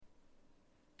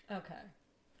Okay.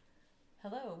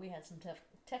 Hello, we had some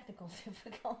technical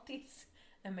difficulties.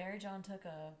 And Mary John took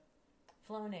a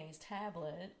Flonase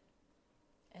tablet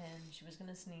and she was going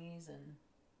to sneeze, and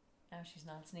now she's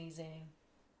not sneezing.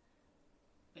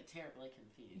 But terribly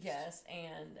confused. Yes,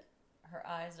 and her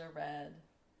eyes are red.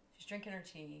 She's drinking her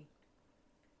tea.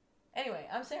 Anyway,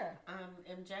 I'm Sarah. I'm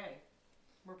MJ.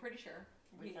 We're pretty sure.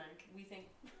 We think.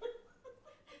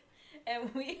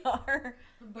 And we are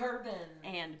Bourbon.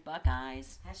 And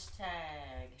Buckeyes.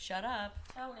 Hashtag. Shut up.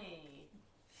 Tony.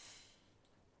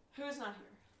 Who is not here?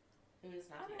 Who is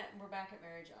not here? We're back at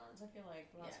Mary John's. I feel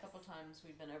like the last couple times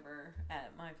we've been over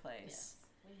at my place. Yes,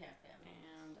 we have been.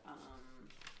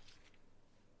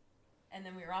 And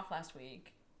then we were off last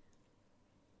week.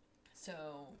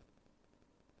 So,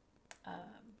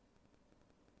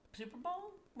 Super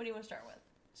Bowl? What do you want to start with?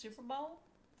 Super Bowl?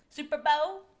 Super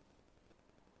Bowl?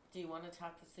 Do you want to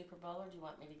talk the Super Bowl, or do you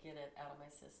want me to get it out of my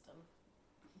system?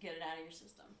 Get it out of your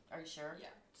system. Are you sure? Yeah.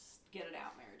 Just get it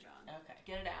out, Mary John. Okay.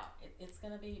 Get it out. It's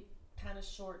going to be kind of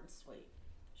short and sweet.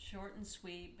 Short and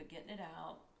sweet, but getting it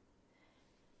out.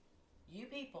 You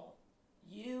people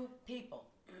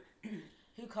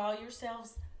who call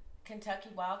yourselves Kentucky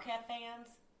Wildcat fans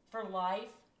for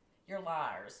life, you're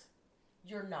liars.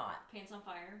 You're not. Pants on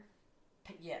fire?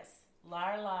 Yes.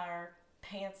 Liar, liar,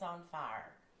 pants on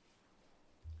fire.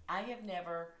 I have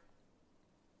never,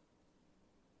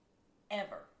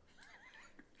 ever,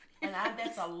 and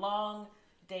that's a long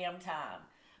damn time,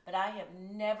 but I have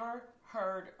never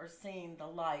heard or seen the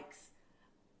likes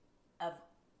of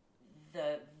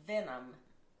the venom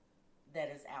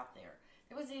that is out there.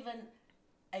 There was even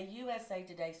a USA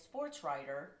Today sports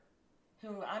writer,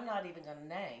 who I'm not even going to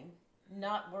name,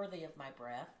 not worthy of my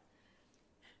breath,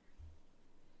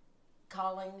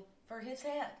 calling for his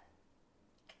head,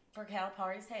 for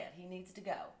Calipari's head. He needs to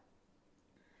go.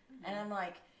 Mm-hmm. And I'm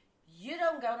like, you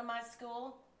don't go to my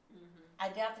school. Mm-hmm. I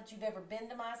doubt that you've ever been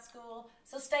to my school.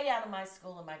 So stay out of my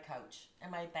school and my coach and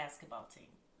my basketball team.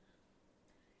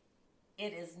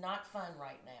 It is not fun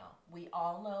right now. We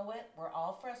all know it. We're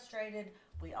all frustrated.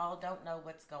 We all don't know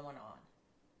what's going on.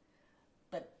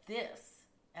 But this,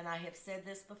 and I have said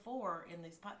this before in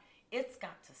these it's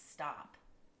got to stop.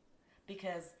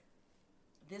 Because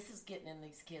this is getting in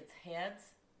these kids'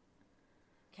 heads.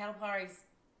 Calipari's,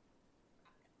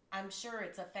 I'm sure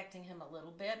it's affecting him a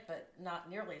little bit, but not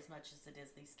nearly as much as it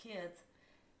is these kids.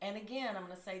 And again, I'm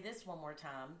going to say this one more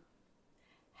time.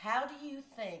 How do you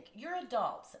think, you're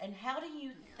adults, and how do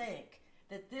you think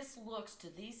that this looks to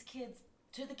these kids,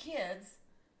 to the kids,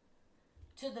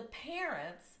 to the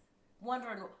parents,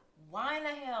 wondering why in the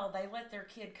hell they let their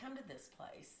kid come to this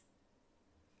place?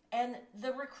 And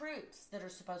the recruits that are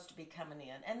supposed to be coming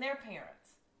in, and their parents.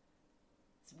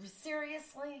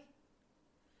 Seriously?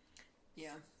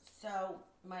 Yeah. So,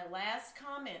 my last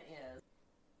comment is,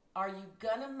 are you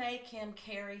going to make him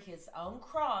carry his own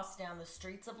cross down the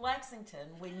streets of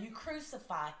Lexington when you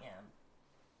crucify him?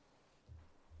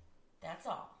 That's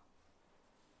all.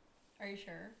 Are you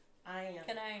sure? I am.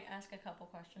 Can I ask a couple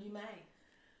questions? You may.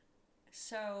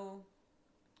 So,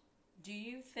 do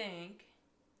you think,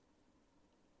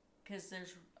 because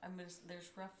there's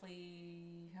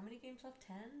roughly, how many games left?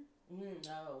 10?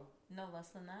 No. No, less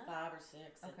than that? 5 or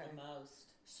 6 at the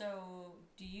most. So,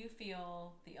 do you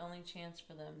feel the only chance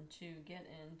for them to get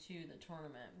into the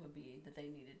tournament would be that they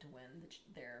needed to win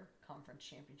their conference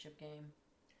championship game?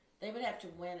 They would have to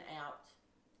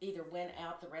either win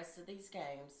out the rest of these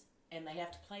games, and they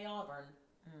have to play Auburn,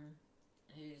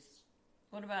 who's...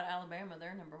 What about Alabama?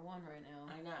 They're number 1 right now.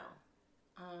 I know.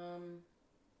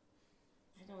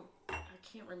 I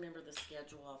can't remember the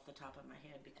schedule off the top of my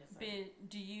head because. But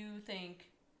do you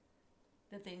think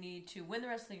that they need to win the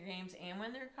rest of their games and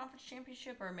win their conference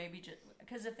championship, or maybe just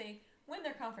because if they win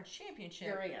their conference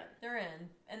championship, they're in,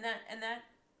 and that,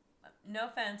 no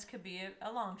offense, could be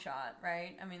a long shot,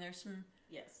 right? I mean, there's some.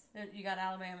 Yes. You got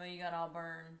Alabama, you got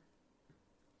Auburn.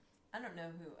 I don't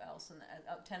know who else in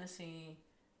Tennessee.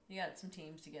 You got some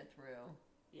teams to get through.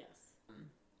 Yes.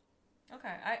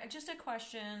 Okay. Just a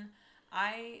question.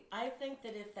 I think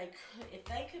that if they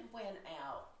could win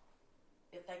out,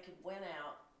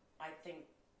 I think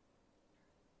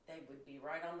they would be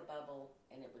right on the bubble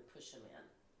and it would push them in.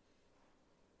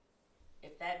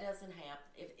 If that doesn't happen,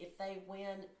 if they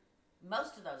win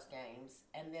most of those games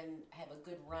and then have a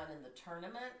good run in the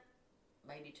tournament,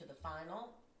 maybe to the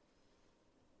final,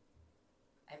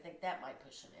 I think that might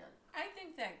push them in. I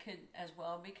think that could as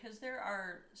well, because there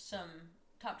are some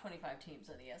top 25 teams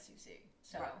in the SEC.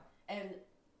 So. Right. And,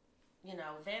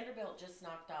 Vanderbilt just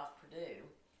knocked off Purdue.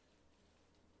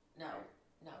 No,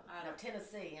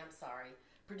 Tennessee, I'm sorry.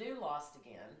 Purdue lost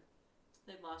again.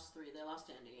 They've lost 3. They lost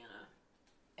to Indiana.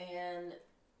 And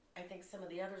I think some of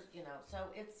the others, so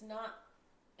it's not...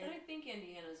 But I think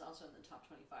Indiana's also in the top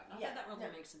 25. Not that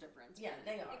really makes a difference. Yeah,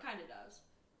 they are. It kind of does.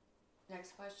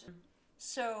 Next question.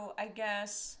 So I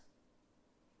guess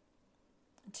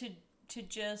to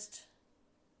just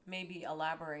maybe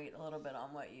elaborate a little bit on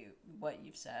what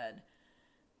you've said,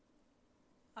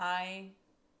 I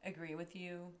agree with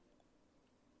you.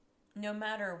 No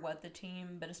matter what the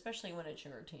team, but especially when it's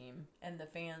your team and the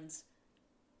fans,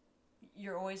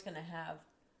 you're always going to have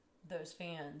those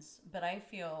fans. But I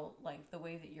feel like the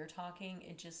way that you're talking,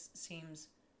 it just seems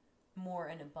more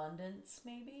in abundance,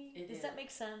 maybe. Does that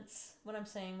make sense, what I'm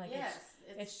saying? Like, yes.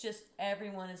 It's just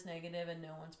everyone is negative and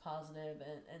no one's positive.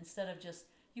 And instead of just,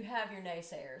 you have your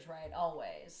naysayers, right?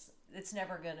 Always. It's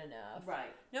never good enough.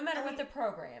 Right. No matter what the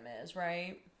program is,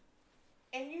 right?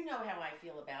 And you know how I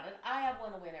feel about it. I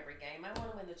want to win every game. I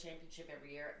want to win the championship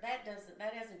every year. That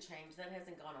hasn't changed. That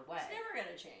hasn't gone away. It's never going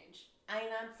to change.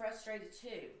 And I'm frustrated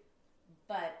too.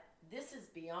 But this is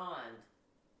beyond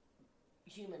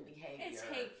human behavior. It's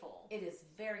hateful. It is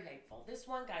very hateful. This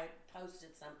one guy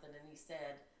posted something and he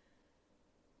said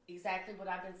exactly what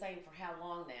I've been saying for how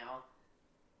long now.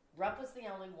 Rupp was the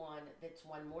only one that's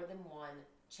won more than one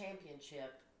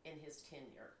championship in his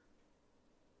tenure.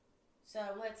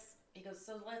 He goes,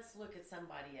 let's look at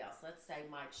somebody else. Let's say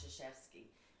Mike Krzyzewski.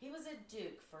 He was at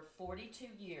Duke for 42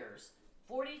 years.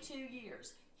 42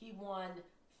 years. He won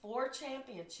 4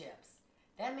 championships.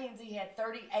 That means he had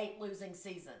 38 losing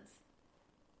seasons.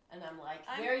 And I'm like,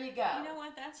 there you go. You know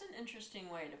what? That's an interesting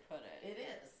way to put it. It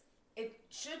is. It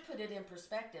should put it in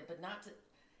perspective, but not to...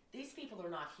 These people are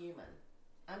not human.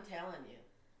 I'm telling you.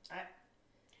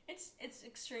 It's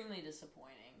extremely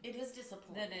disappointing. It is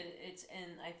disappointing. That it's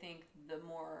in, I think, the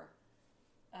more...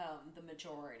 the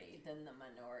majority than the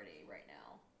minority right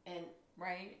now. And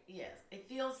right? Yes, it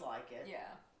feels like it.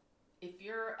 Yeah. If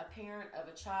you're a parent of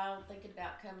a child thinking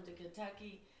about coming to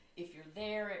Kentucky, if you're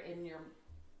there and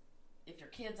if your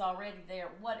kid's already there,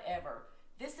 whatever,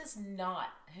 this is not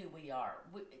who we are.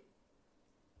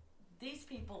 These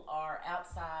people are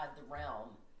outside the realm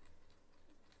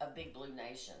of Big Blue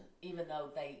Nation, even though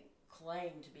they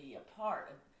claim to be a part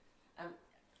of.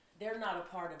 They're not a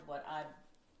part of what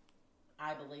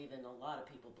I believe and a lot of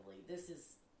people believe. This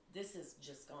has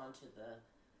just gone to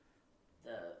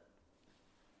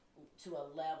to a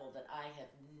level that I have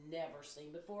never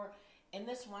seen before. And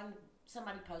this one,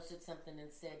 somebody posted something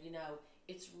and said,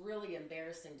 it's really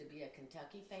embarrassing to be a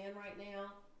Kentucky fan right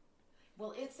now.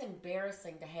 Well, it's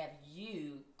embarrassing to have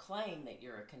you claim that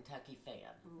you're a Kentucky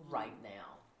fan right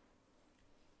now.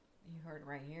 You heard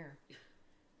right here.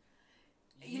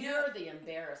 You're the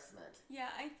embarrassment. Yeah,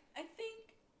 I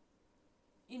think,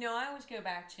 I always go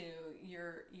back to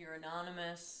you're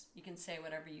anonymous. You can say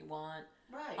whatever you want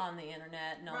on the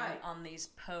internet and on these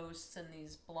posts and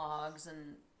these blogs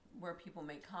and where people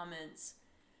make comments.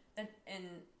 And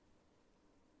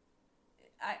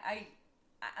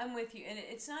I'm with you. And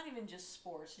it's not even just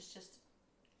sports. It's just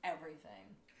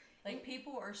everything. Like,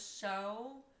 people are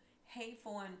so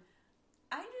hateful, and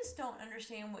I just don't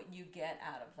understand what you get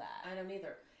out of that. I don't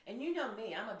either. And you know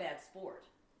me, I'm a bad sport.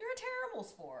 You're a terrible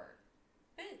sport.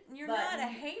 But you're not a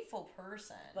hateful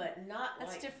person. But not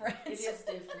That's like... different. It is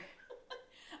different.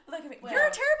 Look at me. You're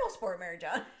a terrible sport, Mary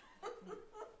John.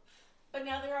 But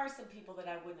now there are some people that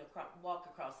I wouldn't walk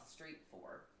across the street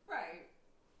for. Right.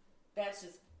 That's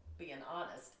just being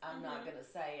honest. I'm not going to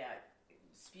say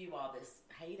spew all this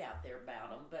hate out there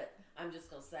about them, but I'm just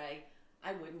going to say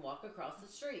I wouldn't walk across the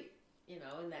street, in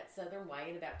that southern way,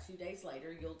 and about 2 days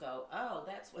later you'll go, oh,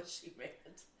 that's what she meant.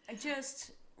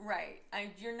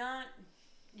 You're not,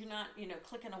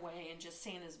 clicking away and just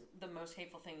saying is the most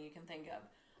hateful thing you can think of.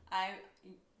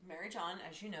 Mary John,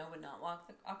 as you know, would not walk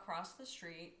across the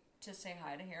street to say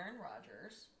hi to Aaron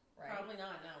Rodgers, right? Probably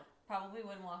not, no. Probably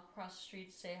wouldn't walk across the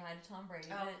street to say hi to Tom Brady.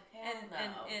 Oh, hell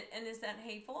no. And is that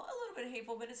hateful? A little bit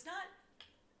hateful, but it's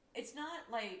not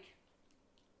like...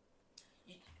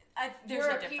 You're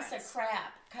a piece of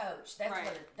crap, coach.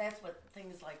 That's what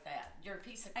things like that. You're a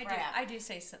piece of crap. I do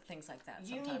say things like that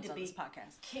sometimes you need to on be this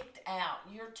podcast. Kicked out.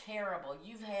 You're terrible.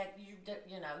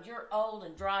 You're old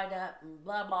and dried up and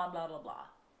blah, blah, blah, blah, blah.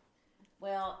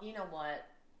 Well, you know what?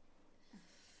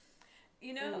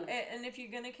 And if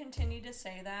you're going to continue to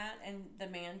say that, and the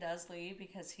man does leave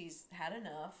because he's had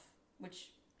enough,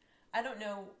 which I don't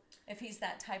know if he's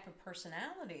that type of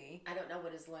personality. I don't know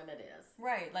what his limit is.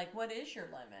 Right. Like, what is your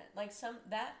limit? Like,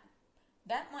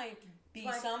 that might be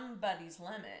somebody's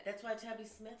limit. That's why Tubby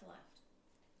Smith left.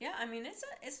 Yeah, I mean,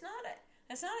 it's not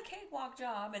a cakewalk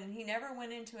job, and he never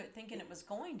went into it thinking it was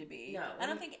going to be. No. I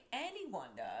don't think anyone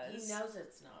does. He knows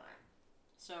it's not.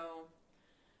 So,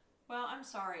 well, I'm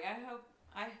sorry.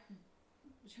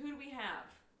 Who do we have?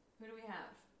 Who do we have?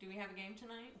 Do we have a game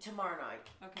tonight? Tomorrow night.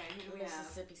 Okay, who do we have?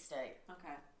 Mississippi State.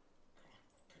 Okay.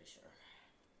 Pretty sure.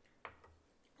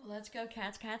 Well, let's go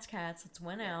Cats, Cats, Cats. Let's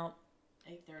win out.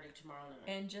 8:30 tomorrow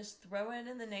night. And just throw it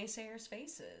in the naysayers'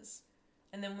 faces.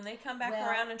 And then when they come back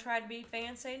around and try to be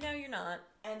fans, say, no, you're not.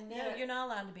 And then, no, you're not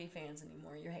allowed to be fans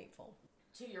anymore. You're hateful.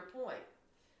 To your point,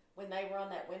 when they were on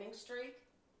that winning streak,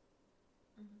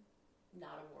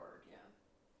 not a word.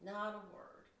 Yeah. Not a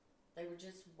word. They were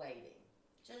just waiting.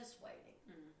 Just waiting.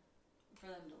 For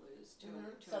them to lose.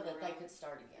 So that they could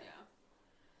start again. Yeah.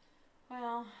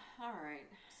 Well, all right.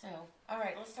 So, all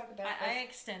right, let's talk about this. I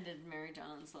extended Mary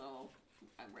John's little...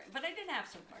 But I did have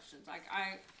some questions.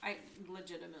 I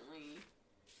legitimately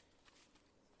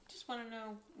just want to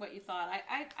know what you thought.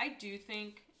 I do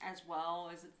think as well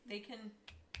as if they can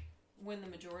win the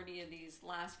majority of these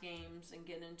last games and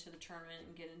get into the tournament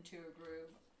and get into a groove.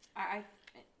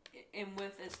 And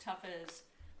with as tough as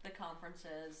the conference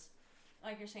is,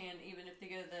 like you're saying, even if they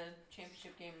go to the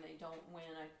championship game and they don't win,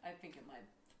 I think it might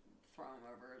throw them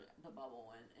over the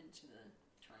bubble and into the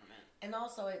tournament. And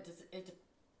also, it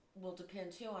will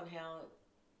depend too on how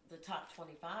the top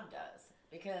 25 does,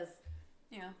 because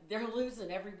they're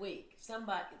losing every week.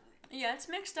 It's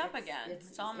mixed up again.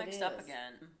 It's all mixed up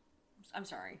again. I'm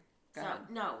sorry. Go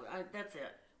ahead. No, that's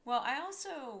it. Well,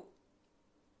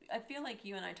 I feel like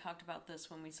you and I talked about this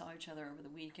when we saw each other over the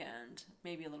weekend.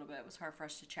 Maybe a little bit. It was hard for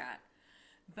us to chat,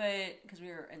 but because we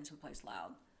were in some place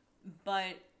loud.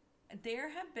 But there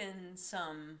have been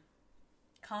some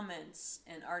comments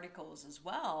and articles as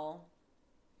well,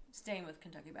 staying with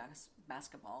Kentucky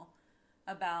basketball,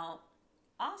 about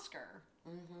Oscar.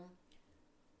 Mm-hmm.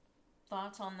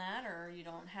 Thoughts on that, or you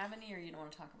don't have any, or you don't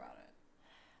want to talk about it?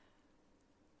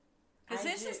 Because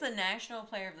this is the National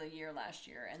Player of the Year last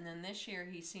year, and then this year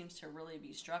he seems to really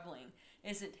be struggling.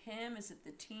 Is it him? Is it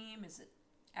the team? Is it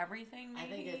everything, maybe? I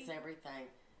think it's everything.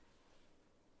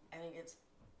 I think it's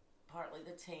partly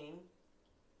the team.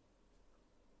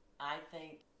 I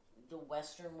think the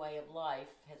Western way of life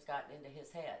has gotten into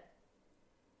his head.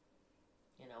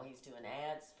 You know, he's doing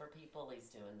ads for people. He's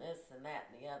doing this and that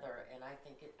and the other. And I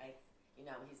think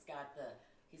he's got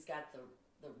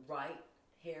the right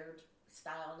haired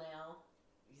style now.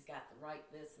 He's got the right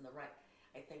this and the right.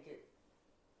 I think it,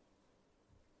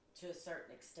 to a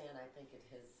certain extent, I think it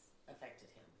has affected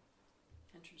him.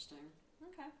 Interesting.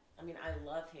 Okay. I mean, I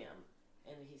love him,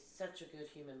 and he's such a good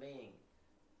human being.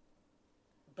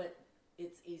 But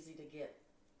it's easy to get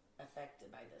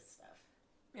affected by this stuff.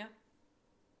 Yeah.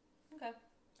 Okay.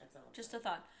 That's all. Just a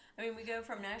thought. I mean, we go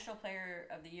from National Player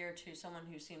of the Year to someone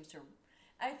who seems to...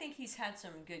 I think he's had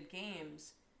some good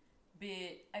games, but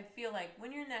I feel like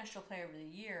when you're National Player of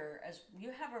the Year, as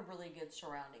you have a really good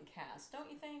surrounding cast, don't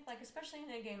you think? Like, especially in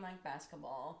a game like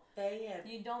basketball,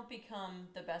 you don't become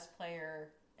the best player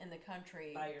in the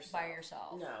country by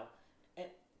yourself. No.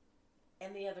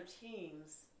 And the other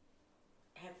teams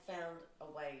have found a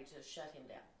way to shut him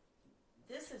down.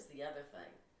 This is the other thing.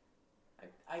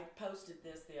 I posted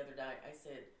this the other day. I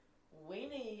said, we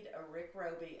need a Rick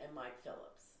Roby and Mike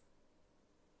Phillips.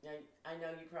 Now, I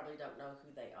know you probably don't know who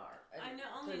they are. I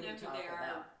only know who they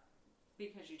are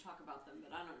because you talk about them,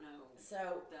 but I don't know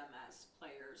them as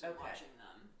players and watching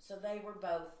them. So they were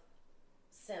both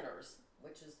centers,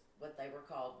 which is what they were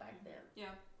called back then.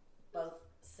 Yeah. Both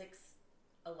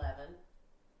 6'11",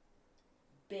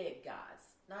 big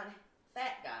guys. Not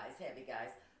fat guys, heavy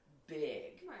guys,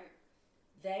 big. Right.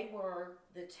 They were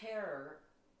the terror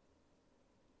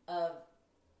of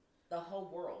the whole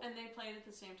world. And they played at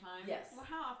the same time? Yes. Well,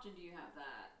 how often do you have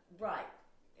that? Right.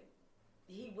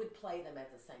 He would play them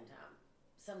at the same time.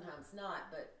 Sometimes not,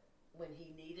 but when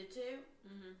he needed to.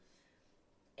 Mm-hmm.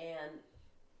 And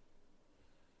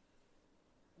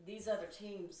these other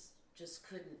teams just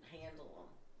couldn't handle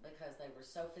them because they were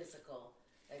so physical.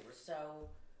 They were so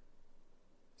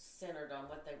centered on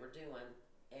what they were doing.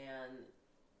 And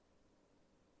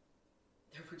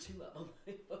there were two of them.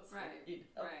 Right.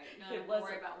 Right. No, don't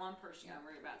worry about one person. You got to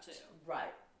worry about two.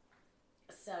 Right.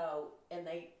 So, and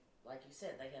they, like you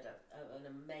said, they had an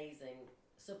amazing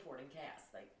supporting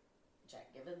cast.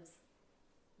 Jack Givens,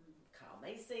 Kyle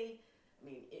Macy. I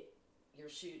mean, your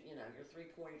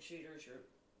 3-point shooters, your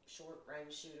short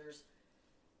range shooters.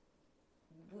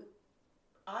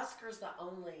 Oscar's the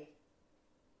only,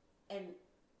 and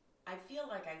I feel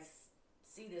like I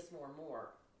see this more and more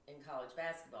in college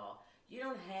basketball. You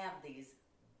don't have these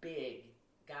big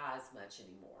guys much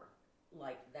anymore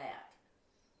like that.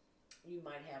 You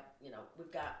might have,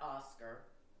 we've got Oscar,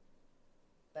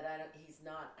 but he's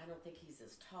not. I don't think he's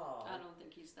as tall. I don't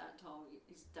think he's that tall.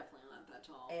 He's definitely not that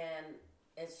tall. And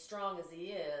as strong as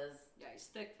he is, yeah, he's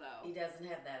thick though. He doesn't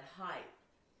have that height.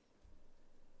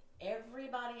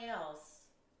 Everybody else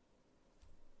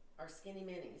are skinny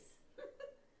minis.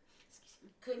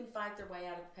 Couldn't fight their way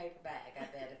out of the paper bag, I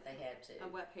bet, if they had to. A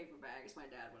wet paper bag, as my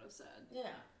dad would have said.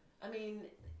 Yeah. I mean,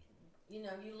 you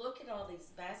look at all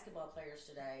these basketball players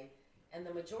today, and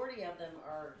the majority of them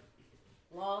are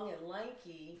long and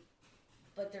lanky,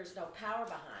 but there's no power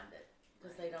behind it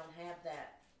because they don't have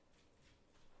that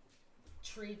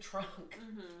tree trunk.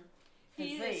 Mm-hmm.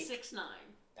 He is 6'9".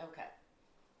 Okay.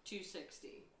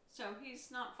 260. So he's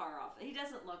not far off. He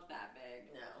doesn't look that big.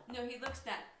 No. No, he looks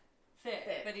that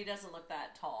thick, but he doesn't look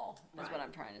that tall, is what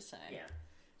I'm trying to say. Yeah.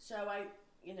 So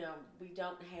we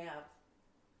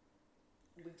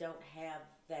don't have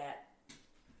that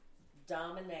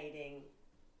dominating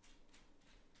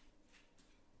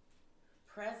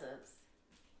presence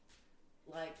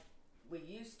like we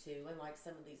used to and like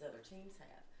some of these other teams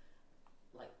have.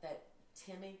 Like that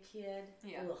Timmy kid.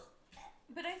 Yeah. Ugh.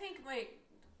 But I think,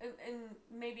 and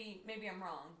maybe I'm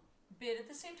wrong, but at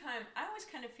the same time, I always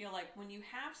kind of feel like when you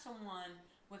have someone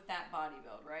with that body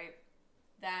build, right,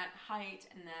 that height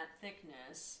and that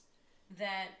thickness,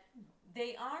 that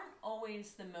they aren't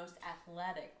always the most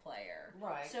athletic player.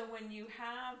 Right. So when you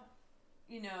have,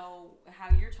 how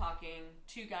you're talking,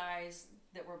 two guys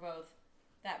that were both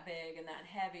that big and that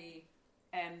heavy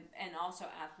and also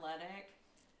athletic,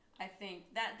 I think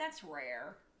that's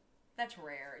rare. That's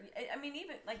rare. I mean,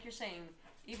 even like you're saying,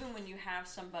 even when you have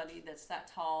somebody that's that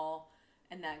tall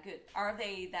and that good, are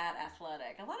they that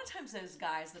athletic? A lot of times those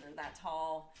guys that are that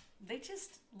tall, they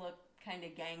just look kind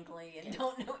of gangly and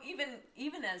don't know,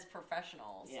 even as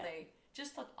professionals, they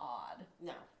just look odd.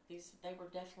 No, they were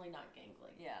definitely not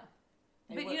gangly. Yeah.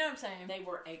 You know what I'm saying? They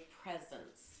were a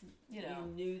presence. You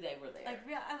knew they were there.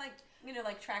 I liked,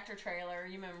 like Tractor Trailer.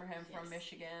 You remember him from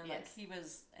Michigan? Yes. Like he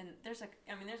was, and there's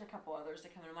a couple others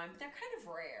that come to mind, but they're kind of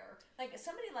rare. Like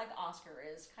somebody like Oscar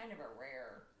is kind of a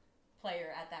rare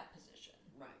player at that position.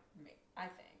 Right. I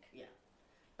think. Yeah.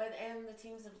 And the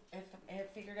teams have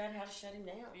figured out how to shut him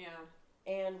down. Yeah.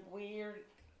 And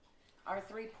our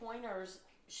 3-point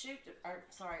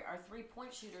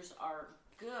shooters are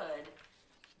good,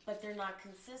 but they're not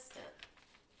consistent.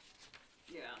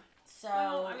 Yeah. So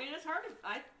I mean, it's hard to.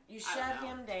 You shut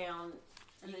him down,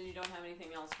 and then you don't have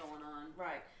anything else going on.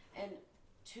 Right. And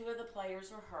two of the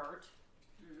players are hurt.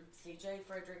 Mm-hmm. C.J.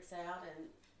 Frederick's out,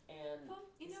 and well,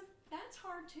 that's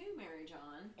hard too, Mary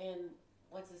John. And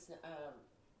what's his name?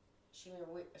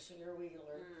 Shamir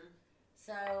Wheeler. Mm.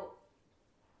 So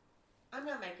I'm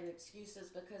not making excuses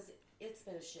because it's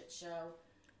been a shit show.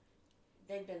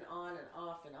 They've been on and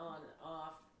off and on and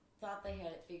off. Thought they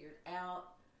had it figured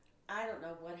out. I don't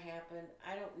know what happened.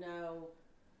 I don't know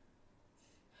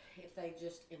if they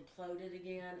just imploded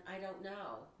again. I don't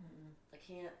know. Mm-hmm.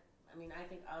 I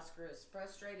think Oscar is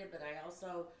frustrated, but I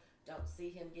also don't see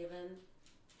him given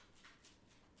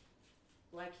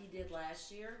like he did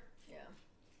last year. Yeah.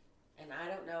 And I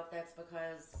don't know if that's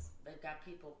because they've got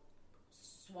people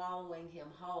swallowing him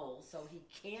whole so he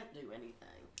can't do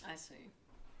anything. I see.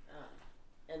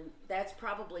 And that's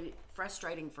probably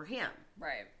frustrating for him.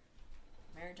 Right.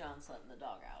 Mary John's letting the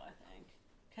dog out, I think.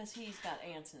 Because he's got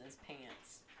ants in his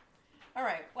pants. All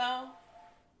right, well,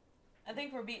 I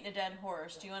think we're beating a dead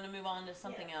horse. Do you want to move on to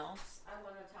something else? I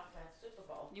want to talk about Super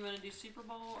Bowl. You want to do Super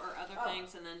Bowl or other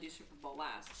things and then do Super Bowl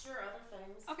last? Sure, other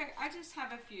things. Okay, I just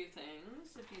have a few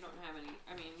things. If you don't have any,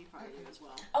 I mean, you probably do as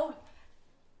well. Oh,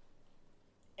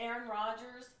 Aaron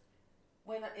Rodgers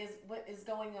is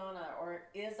going on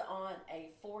is on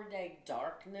a 4-day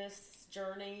darkness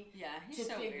journey. Yeah, he's to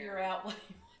so figure weird. out what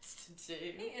he wants to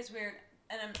do. He is weird,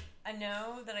 and I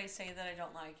know that I say that I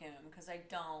don't like him because I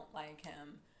don't like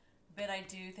him, but I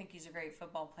do think he's a great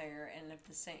football player. And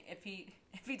if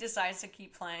he decides to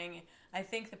keep playing, I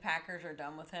think the Packers are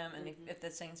done with him. And if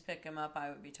the Saints pick him up, I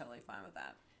would be totally fine with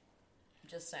that.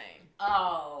 Just saying.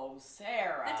 Oh,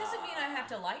 Sarah. That doesn't mean I have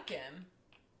to like him.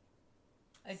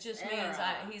 It just means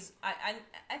I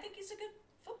think he's a good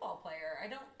football player.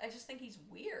 I just think he's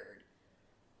weird.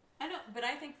 But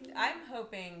I'm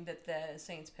hoping that the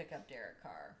Saints pick up Derek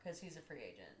Carr because he's a free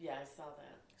agent. Yeah, I saw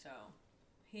that. So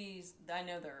I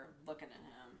know they're looking at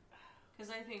him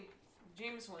because I think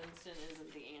James Winston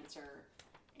isn't the answer,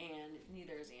 and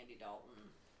neither is Andy Dalton.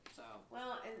 So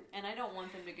and I don't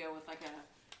want them to go with like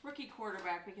a rookie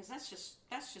quarterback because that's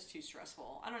just too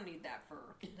stressful. I don't need that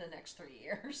for the next 3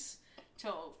 years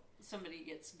till somebody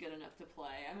gets good enough to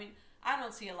play. I mean, I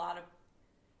don't see a lot of,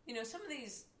 some of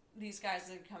these guys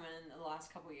that have come in the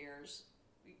last couple of years,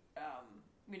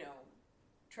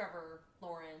 Trevor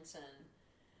Lawrence and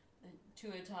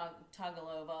Tua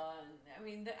Tagovailoa, and I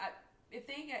mean, if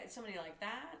they get somebody like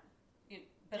that,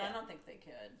 but I don't think they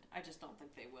could. I just don't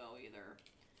think they will either.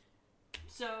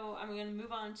 So I'm going to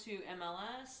move on to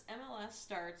MLS. MLS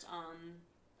starts on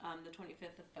the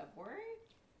 25th of February.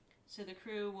 So the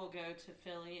Crew will go to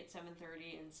Philly at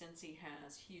 7:30, and Cincy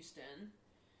has Houston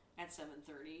at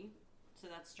 7:30. So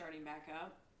that's starting back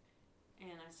up.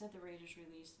 And I said the Raiders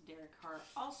released Derek Carr.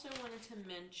 Also wanted to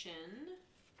mention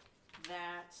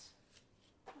that,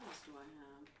 what else do I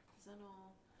have? Is that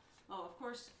all? Oh, of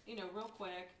course, real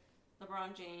quick,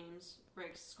 LeBron James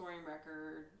breaks scoring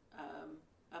record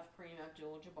of Kareem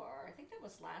Abdul-Jabbar. I think that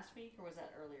was last week, or was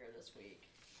that earlier this week?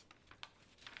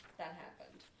 That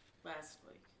happened. Last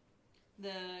week.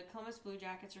 The Columbus Blue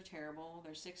Jackets are terrible.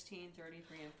 They're 16,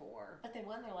 33, and 4. But they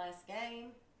won their last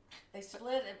game. They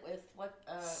split it with what?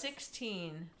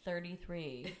 16,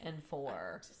 33, and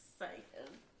 4. Just saying.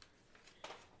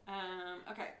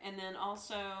 Okay, and then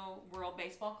also World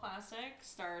Baseball Classic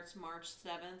starts March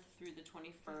 7th through the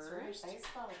 21st. That's right.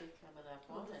 Baseball will be coming up,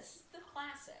 won't it? This is the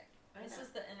Classic. This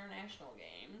is the international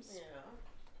games. Yeah.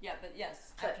 Yeah, but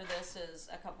yes, after this is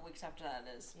a couple weeks after that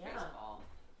is baseball.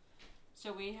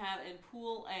 So we have in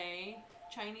Pool A,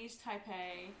 Chinese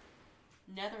Taipei,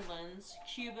 Netherlands,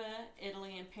 Cuba,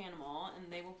 Italy, and Panama,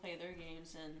 and they will play their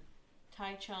games in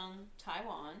Taichung,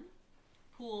 Taiwan.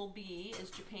 Pool B is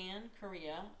Japan,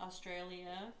 Korea,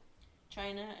 Australia,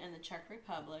 China, and the Czech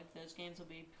Republic. Those games will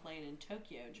be played in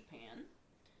Tokyo, Japan.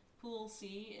 Pool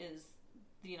C is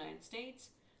the United States,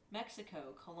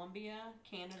 Mexico, Colombia,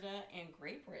 Canada, and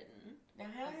Great Britain. Now,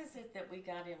 how is it that we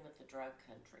got in with the drug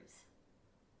countries?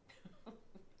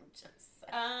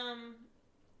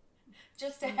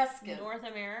 Just asking. North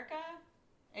America,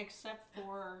 except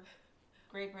for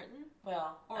Great Britain.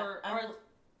 Well, I'm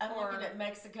looking at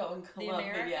Mexico and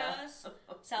Colombia. The Americas,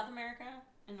 South America,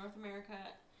 and North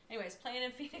America. Anyways, playing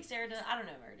in Phoenix, Arizona. I don't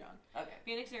know, Mary John. Okay.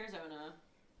 Phoenix, Arizona.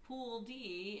 Pool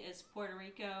D is Puerto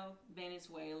Rico,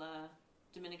 Venezuela,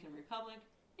 Dominican Republic,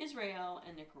 Israel,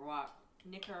 and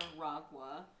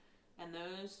Nicaragua. And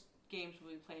those games will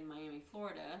be played in Miami,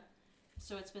 Florida.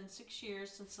 So it's been 6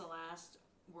 years since the last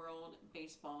World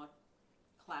Baseball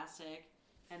Classic,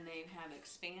 and they have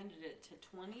expanded it to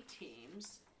 20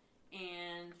 teams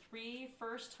and 3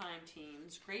 first-time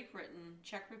teams, Great Britain,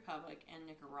 Czech Republic, and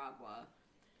Nicaragua.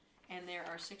 And there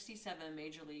are 67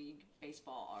 Major League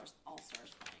Baseball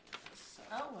All-Stars playing in this. So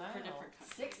for different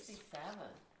countries.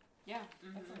 67. Yeah.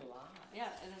 Mm-hmm. That's a lot.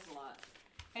 Yeah, it is a lot.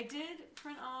 I did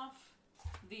print off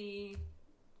the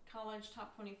college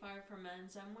top 25 for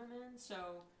men's and women,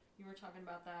 so you were talking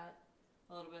about that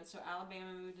a little bit. So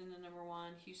Alabama moved into number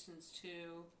 1, Houston's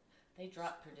 2. They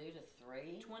dropped Purdue to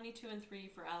 3. 22 and 3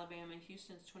 for Alabama.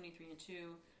 Houston's 23 and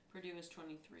 2. Purdue is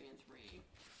 23 and 3.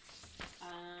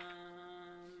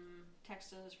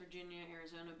 Texas, Virginia,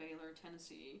 Arizona, Baylor,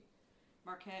 Tennessee,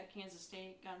 Marquette, Kansas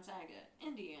State, Gonzaga,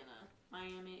 Indiana,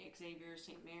 Miami, Xavier,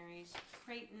 St. Mary's,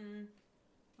 Creighton.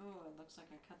 Oh, it looks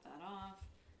like I cut that off.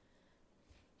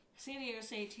 San Diego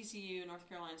State, TCU, North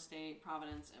Carolina State,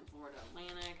 Providence, and Florida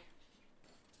Atlantic.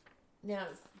 Now,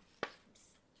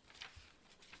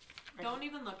 don't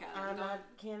even look at it.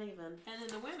 Can't even. And then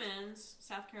the women's,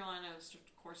 South Carolina, of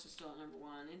course, is still at number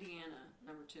 1. Indiana,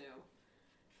 number 2.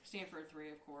 Stanford, 3,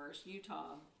 of course.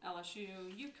 Utah,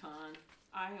 LSU, UConn,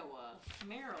 Iowa,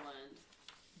 Maryland,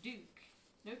 Duke,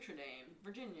 Notre Dame,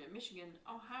 Virginia, Michigan,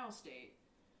 Ohio State,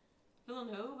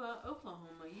 Villanova,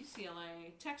 Oklahoma,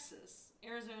 UCLA, Texas,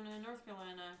 Arizona, North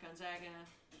Carolina, Gonzaga,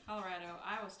 Colorado,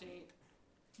 Iowa State,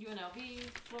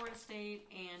 UNLV, Florida State,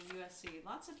 and USC.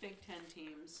 Lots of Big Ten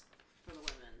teams for the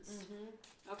women's. Mm-hmm.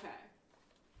 Okay.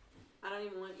 I don't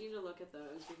even want you to look at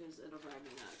those because it'll drive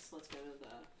me nuts. Let's go to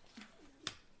the...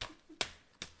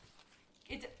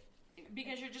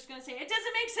 Because you're just going to say, it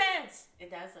doesn't make sense!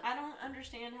 It doesn't. I don't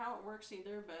understand how it works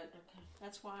either, but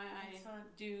that's why I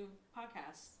do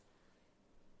podcasts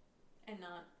and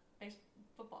not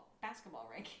basketball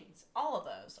rankings. All of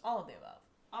those. All of the above.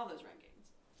 All those rankings.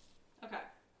 Okay.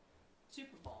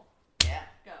 Super Bowl. Yeah.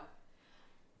 Go.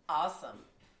 Awesome.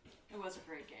 It was a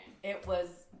great game. It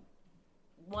was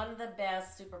one of the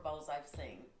best Super Bowls I've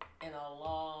seen in a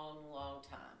long, long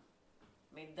time.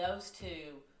 I mean, those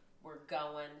two were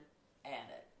going at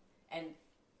it. And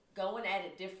going at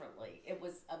it differently. It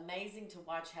was amazing to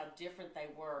watch how different they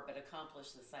were, but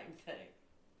accomplished the same thing.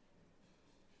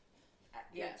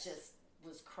 Yes. It just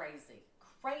was crazy.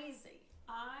 Crazy.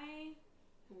 I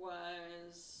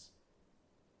was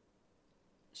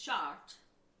shocked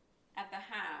at the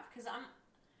half because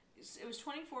it was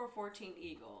 24-14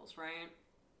 Eagles, right?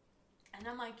 And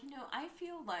I'm like, I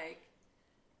feel like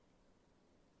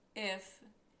if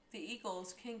the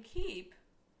Eagles can keep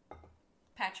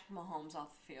Patrick Mahomes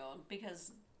off the field,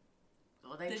 because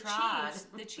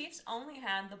the Chiefs only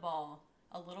had the ball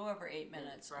a little over 8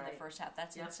 minutes in the first half.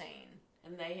 That's insane.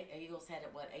 And the Eagles had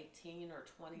it, 18 or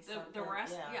 20 something? The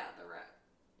rest, the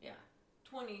rest.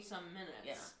 20-some minutes.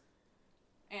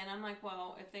 Yeah. And I'm like,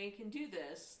 well, if they can do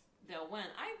this, they'll win.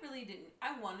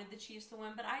 I wanted the Chiefs to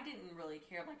win, but I didn't really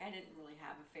care. Like, I didn't really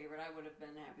have a favorite. I would have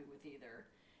been happy with either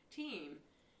team.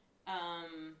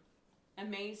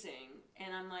 Amazing.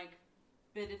 And I'm like,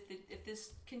 but if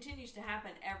this continues to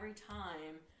happen every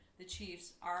time the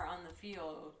Chiefs are on the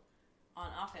field on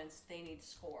offense, they need to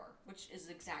score, which is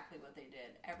exactly what they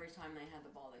did. Every time they had the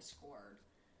ball, they scored.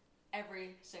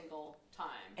 Every single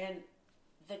time. And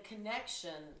the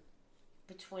connection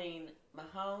between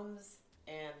Mahomes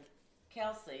and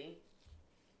Kelsey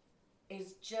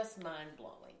is just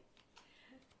mind-blowing.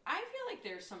 I feel like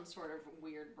there's some sort of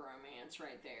weird bromance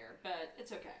right there, but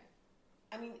it's okay.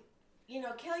 I mean,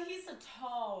 Kelly, he's a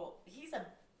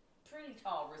pretty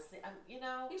tall receiver,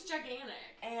 He's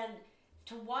gigantic. And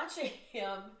to watch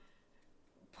him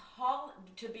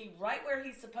to be right where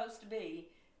he's supposed to be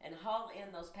and haul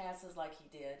in those passes like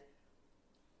he did,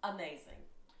 amazing.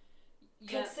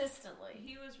 Yeah, consistently.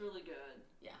 He was really good.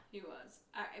 Yeah. He was.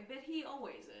 But he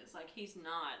always is. Like, he's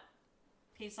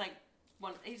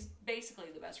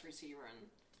basically the best receiver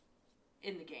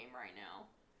in the game right now.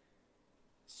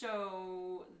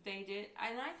 So they did,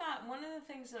 and I thought one of the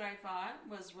things that I thought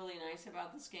was really nice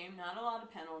about this game, not a lot of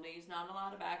penalties, not a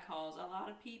lot of back calls. A lot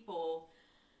of people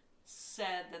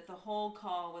said that the whole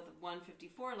call with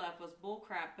 154 left was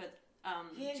bullcrap, but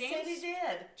he said he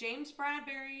did. James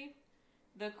Bradbury,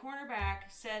 the cornerback,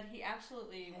 said he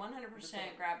absolutely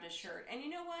 100% grabbed his shirt. And you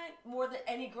know what?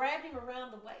 And he grabbed him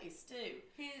around the waist too.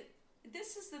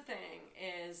 This is the thing,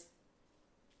 is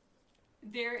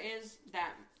there is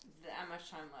that much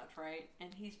time left, right?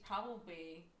 And he's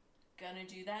probably gonna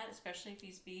do that, especially if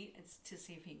he's beat, to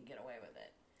see if he can get away with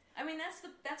it. I mean,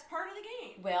 that's part of the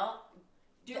game. Well,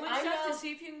 doing stuff to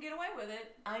see if you can get away with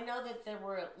it. I know that there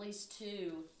were at least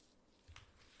 2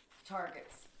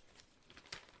 targets.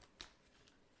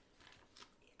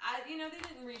 They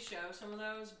didn't re-show some of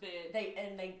those, but they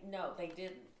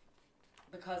didn't,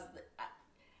 because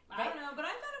I don't know, but I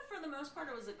thought for the most part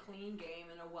it was a clean game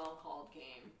and a well-called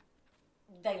game.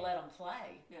 They let them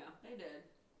play. Yeah, they did.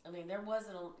 I mean, there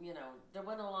wasn't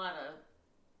a lot of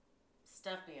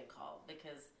stuff being called,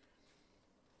 because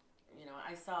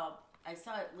I saw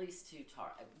at least 2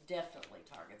 definitely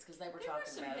targets, because they were talking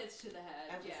some about hits to the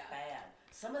head. That was bad.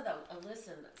 Some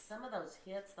of those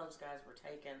hits those guys were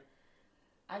taking,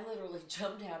 I literally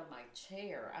jumped out of my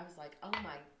chair. I was like, oh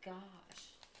my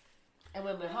gosh. And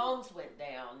when Mahomes went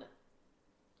down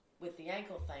with the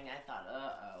ankle thing, I thought,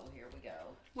 here we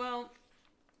go. Well,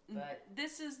 but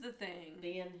this is the thing.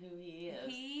 Being who he is.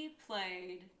 He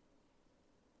played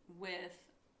with...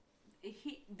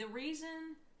 the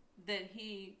reason that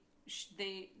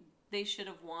they should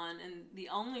have won, and the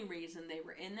only reason they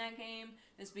were in that game,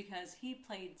 is because he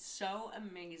played so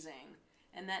amazing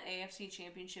in that AFC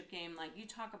Championship game. Like, you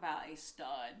talk about a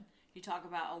stud. You talk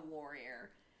about a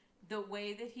warrior. The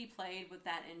way that he played with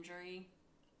that injury,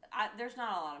 there's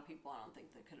not a lot of people, I don't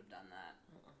think, that could have done that.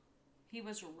 He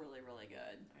was really, really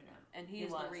good. I know. And he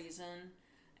is the reason,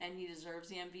 and he deserves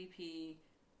the MVP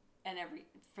and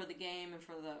for the game and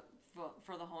for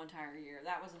the whole entire year.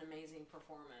 That was an amazing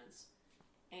performance.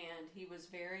 And he was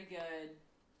very good.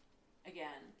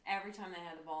 Again, every time they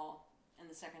had the ball in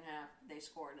the second half, they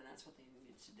scored, and that's what they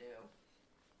needed to do.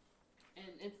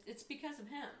 And it's because of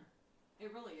him.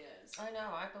 It really is. I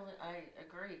know. I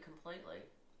agree completely.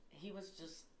 He was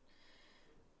just...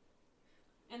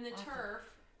 And the turf,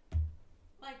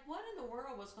 like, what in the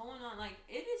world was going on? Like,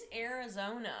 it is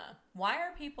Arizona. Why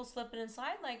are people slipping and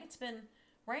sliding? Like, it's been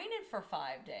raining for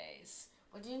 5 days.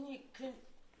 Well,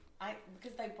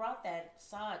 because they brought that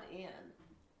sod in.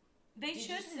 They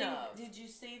shouldn't have. Did you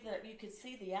see you could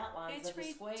see the outlines of the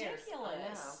squares. It's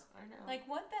ridiculous. I know. Like,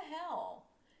 what the hell?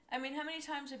 I mean, how many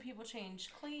times have people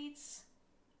changed cleats?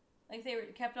 Like, they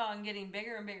kept on getting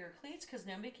bigger and bigger cleats because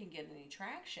nobody can get any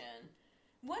traction.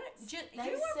 You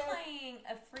were playing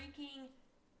a freaking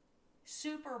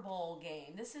Super Bowl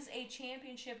game. This is a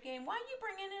championship game. Why are you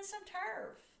bringing in some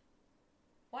turf?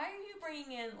 Why are you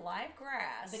bringing in live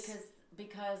grass?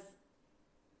 Because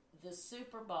the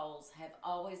Super Bowls have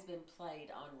always been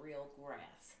played on real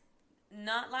grass.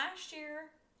 Not last year.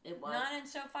 It was not in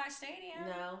SoFi Stadium.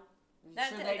 No.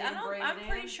 I'm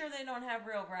pretty sure they don't have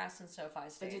real grass in SoFi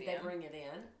Stadium. But did they bring it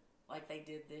in like they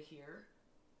did here?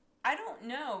 I don't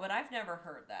know, but I've never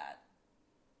heard that.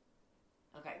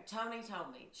 Okay, Tony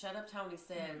told me. Shut Up Tony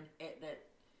said that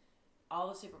all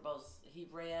the Super Bowls he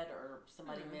read or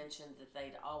somebody mentioned that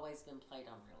they'd always been played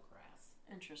on real grass.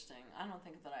 Interesting. I don't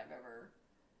think that I've ever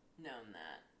known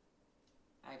that.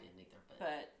 I didn't either.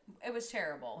 But it was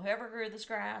terrible. Whoever grew this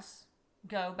grass,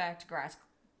 go back to grass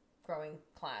growing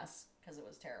class because it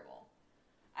was terrible.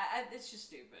 It's just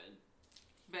stupid.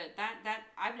 But that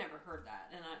I've never heard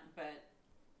that, but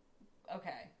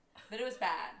okay, but it was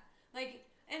bad. Like,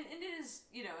 and it is,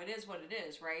 it is what it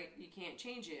is, right? You can't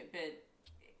change it. But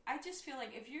I just feel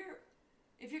like if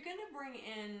you're gonna bring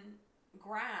in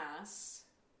grass,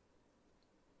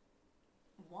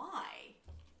 why?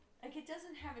 Like, it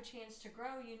doesn't have a chance to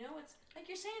grow. It's like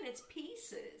you're saying, it's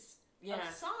pieces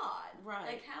of sod. Right.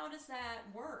 Like, how does that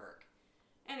work?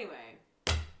 Anyway,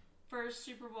 first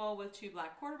Super Bowl with 2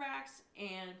 black quarterbacks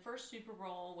and first Super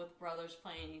Bowl with brothers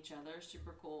playing each other.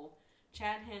 Super cool.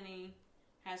 Chad Henne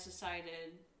has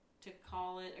decided to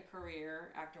call it a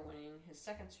career after winning his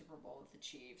second Super Bowl with the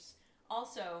Chiefs.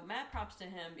 Also, mad props to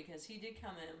him because he did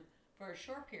come in for a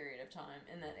short period of time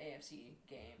in that AFC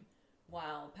game,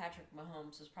 while Patrick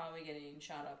Mahomes was probably getting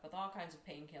shot up with all kinds of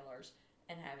painkillers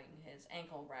and having his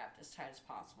ankle wrapped as tight as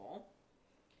possible.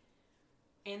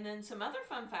 And then some other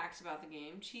fun facts about the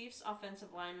game. Chiefs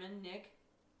offensive lineman Nick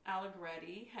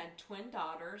Allegretti had twin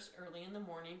daughters early in the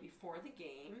morning before the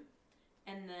game.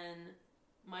 And then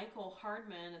Michael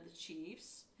Hardman of the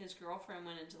Chiefs, his girlfriend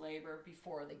went into labor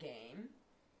before the game.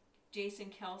 Jason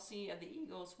Kelsey of the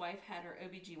Eagles' wife had her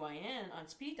OBGYN on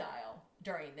speed dial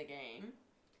during the game.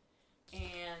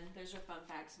 And those are fun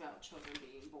facts about children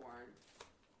being born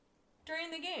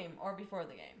during the game or before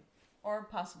the game or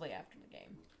possibly after the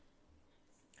game.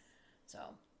 So,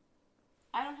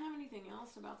 I don't have anything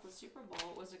else about the Super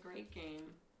Bowl. It was a great game.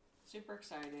 Super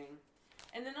exciting.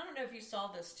 And then I don't know if you saw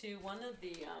this too. One of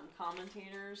the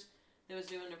commentators that was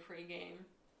doing a pregame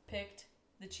picked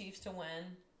the Chiefs to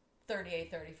win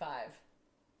 38-35.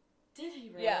 Did he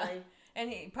really? Yeah. And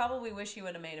he probably wish he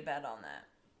would have made a bet on that.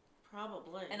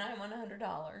 Probably. And I won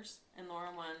 $100, and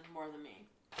Lauren won more than me.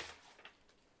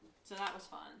 So that was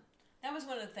fun. That was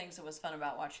one of the things that was fun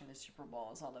about watching the Super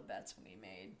Bowl, is all the bets we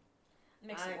made. It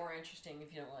makes it more interesting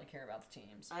if you don't really care about the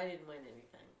teams. I didn't win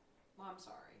anything. Well, I'm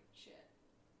sorry. Shit.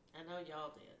 I know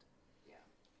y'all did. Yeah.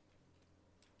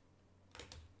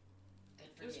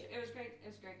 It was great. It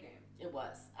was a great game. It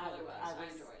was. I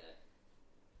enjoyed it.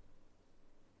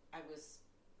 I was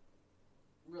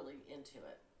really into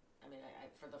it. I mean, I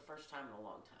for the first time in a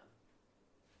long time.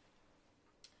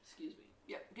 Excuse me.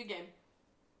 Yep, good game.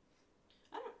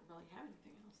 I don't really have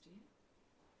anything else, do you?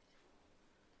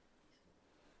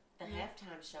 The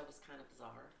halftime show was kind of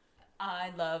bizarre.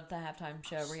 I loved the halftime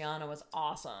show. Rhianna was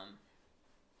awesome.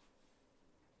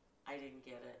 I didn't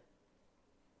get it.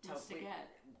 What's to get?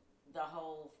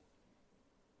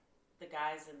 The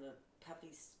guys in the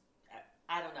puffies,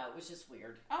 I don't know. It was just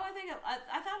weird. Oh,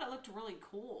 I thought it looked really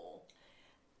cool.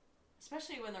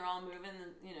 Especially when they're all moving,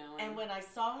 And when I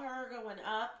saw her going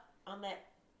up on that,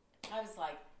 I was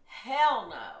like, hell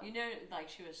no. Like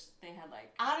they had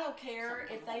like... I don't care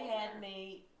if they had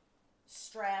me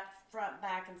strapped front,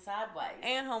 back, and sideways.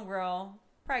 And homegirl,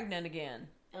 pregnant again.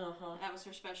 Uh-huh. That was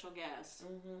her special guest.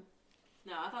 Mm-hmm.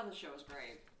 No, I thought the show was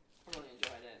great. I really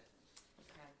enjoyed it.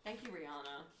 Okay. Thank you,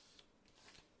 Rhianna.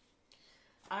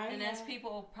 And as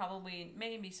people probably,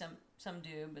 maybe some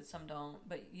do, but some don't.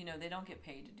 But, they don't get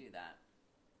paid to do that.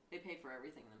 They pay for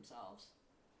everything themselves.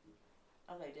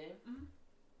 Oh, they do? Mm-hmm.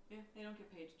 Yeah, they don't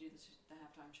get paid to do the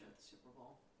halftime show at the Super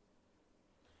Bowl.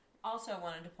 Also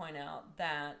wanted to point out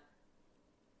that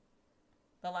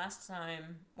the last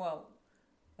time,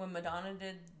 when Madonna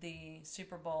did the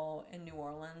Super Bowl in New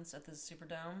Orleans at the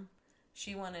Superdome,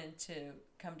 she wanted to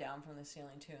come down from the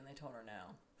ceiling too, and they told her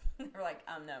no. They were like,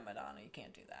 no, Madonna, you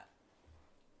can't do that.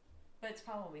 But it's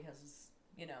probably because it's,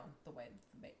 the way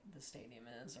the stadium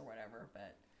is or whatever.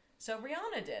 But so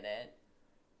Rhianna did it,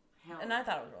 and I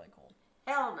thought it was really cool.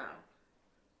 Hell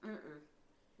no.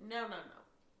 Mm-mm. No.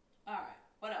 All right.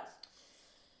 What else?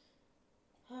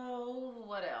 Oh,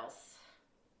 what else?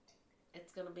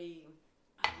 It's going to be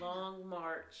a long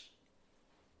March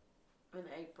in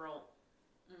April.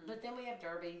 Mm. But then we have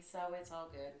Derby, so it's all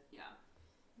good. Yeah.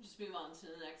 Just move on to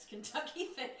the next Kentucky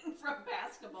thing from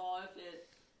basketball if it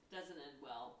doesn't end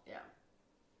well. Yeah.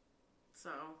 So,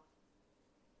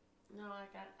 no, I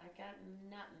got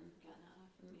nothing. Got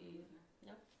nothing. Me either.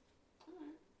 Nope. All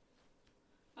right.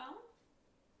 Well,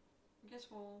 I guess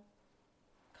we'll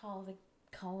call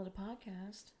it a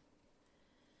podcast.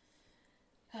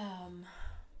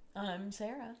 I'm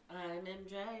Sarah. I'm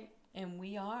MJ. And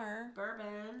we are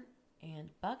Bourbon and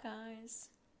Buckeyes.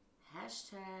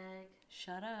 Hashtag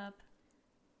Shut up.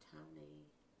 Tony.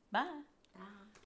 Bye. Bye.